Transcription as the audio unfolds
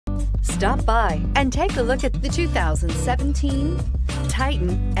Stop by and take a look at the 2017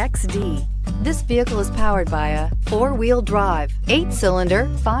 Titan XD. This vehicle is powered by a 4-wheel drive, 8-cylinder,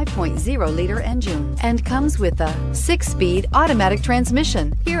 5.0-liter engine and comes with a 6-speed automatic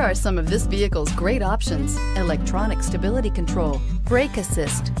transmission. Here are some of this vehicle's great options: electronic stability control, brake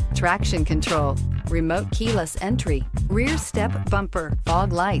assist, traction control, remote keyless entry, rear step bumper,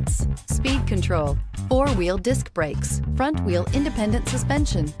 fog lights, speed control, 4-wheel disc brakes, front wheel independent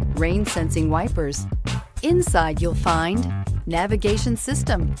suspension, rain sensing wipers. Inside you'll find navigation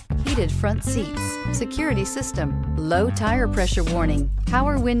system, heated front seats, security system, low tire pressure warning,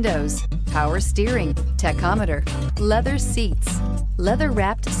 power windows, power steering, tachometer, leather seats,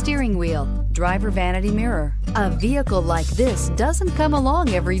 leather-wrapped steering wheel, driver vanity mirror. A vehicle like this doesn't come along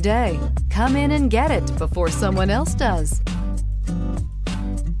every day. Come in and get it before someone else does.